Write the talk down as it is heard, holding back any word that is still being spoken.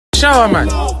shower, man.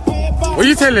 What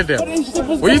you telling them?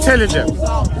 What you telling them?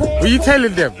 What you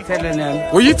telling them? Telling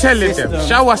them. What you telling them?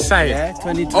 Shower side. Yeah,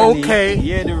 2020. Okay.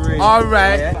 Yeah, the ring. All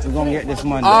right. Yeah, we're gonna get this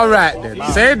money. All right then.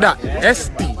 Say that.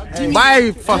 SD.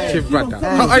 My fucking brother.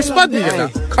 I spot me, you know.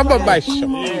 Come on, my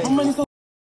shop.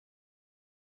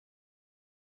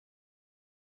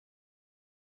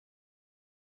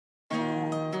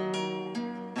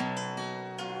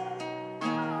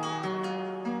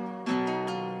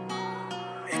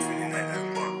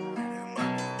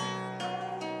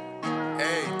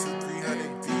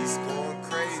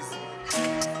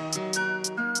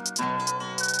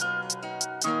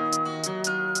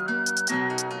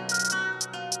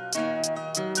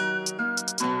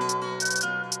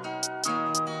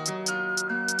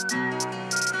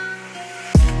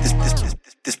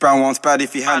 This brown one's bad,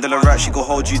 if you handle her right, she gon'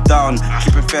 hold you down.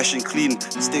 Keep it fresh and clean,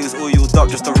 stays oiled up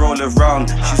just to roll around.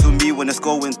 She's with me when it's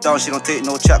going down, she don't take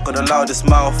no chat, got the loudest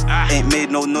mouth. Ain't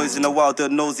made no noise in a while, the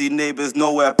nosy neighbours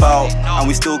nowhere about. And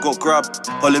we still got grub,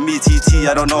 all of me TT,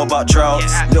 I don't know about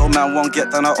droughts. Little man won't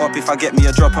get down or up, if I get me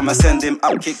a drop, I'ma send him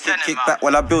up. Kick back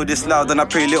while I build this loud, and I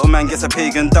pray little man gets a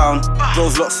pagan down.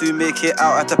 Those lots who make it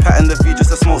out, had to pattern the feed just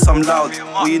to smoke some loud.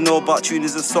 What you know about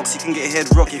tuners and socks, you can get head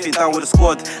rock if you're down with a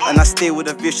squad. And I stay with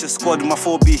a vicious squad, my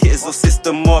 4B hitters or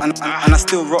system mob. And I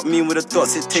still rock mean with the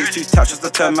dots, it takes 2 taps just to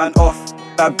turn man off.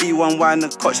 Bad B1 wine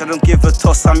and Koch, I don't give a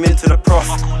toss, I'm into the prof.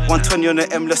 120 on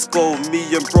the M, let's go,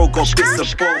 me and bro got bits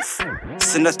of both.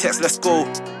 Send a text, let's go,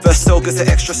 first cell gets an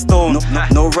extra stone.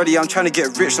 No ready, I'm trying to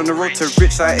get rich, on the road to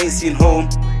rich, I ain't seen home.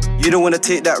 You don't wanna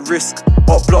take that risk,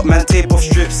 up block man, tape off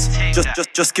strips.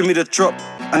 Just give me the drop,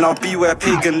 and I'll be where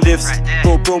pagan lives.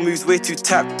 Bro moves way too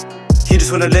tapped, he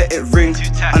just wanna let it ring.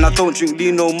 And I don't drink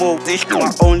lean no more, they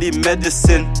my only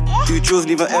medicine. Do drills,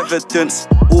 leave evidence,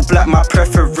 all black my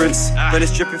preference. When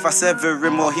it's drip if I sever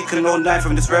him, or he can roll 9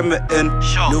 from this remitting.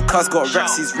 Lil' cuz got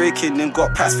racks, he's raking in.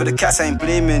 Got packs for the cats, I ain't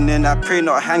blaming in. I pray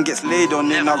not a hand gets laid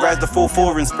on in. I ride the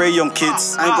 4-4 and spray on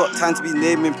kids. I ain't got time to be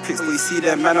naming pics, but you see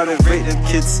them man, I don't rate them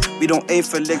kids. We don't aim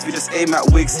for legs, we just aim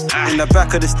at wigs. In the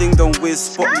back of this thing, don't whiz.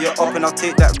 Spot me up and I'll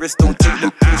take that risk, don't take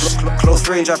the piss. Close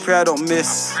range, I pray I don't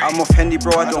miss. I'm off Henny,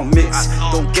 bro, I don't mix.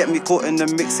 Don't get me caught in the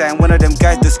mix, I ain't one of them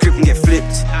guys, the script can get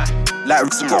flipped. Like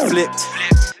Ricks got flipped,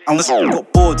 and we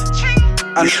got bored,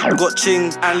 and got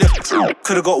ching, and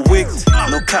could've got wigged.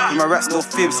 No cap in my raps, no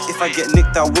fibs. If I get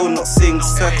nicked, I will not sing.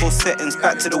 Circle settings,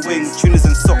 back to the wings. Tuners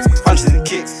and socks, punches and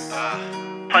kicks.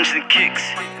 Punches and kicks.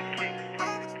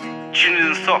 Tuners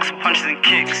and socks, punches and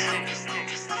kicks.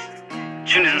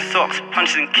 Tuners and socks,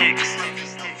 punches and kicks.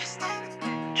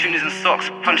 Tuners and socks,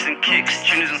 punches and kicks.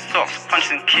 Tuners and socks,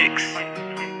 punches and kicks.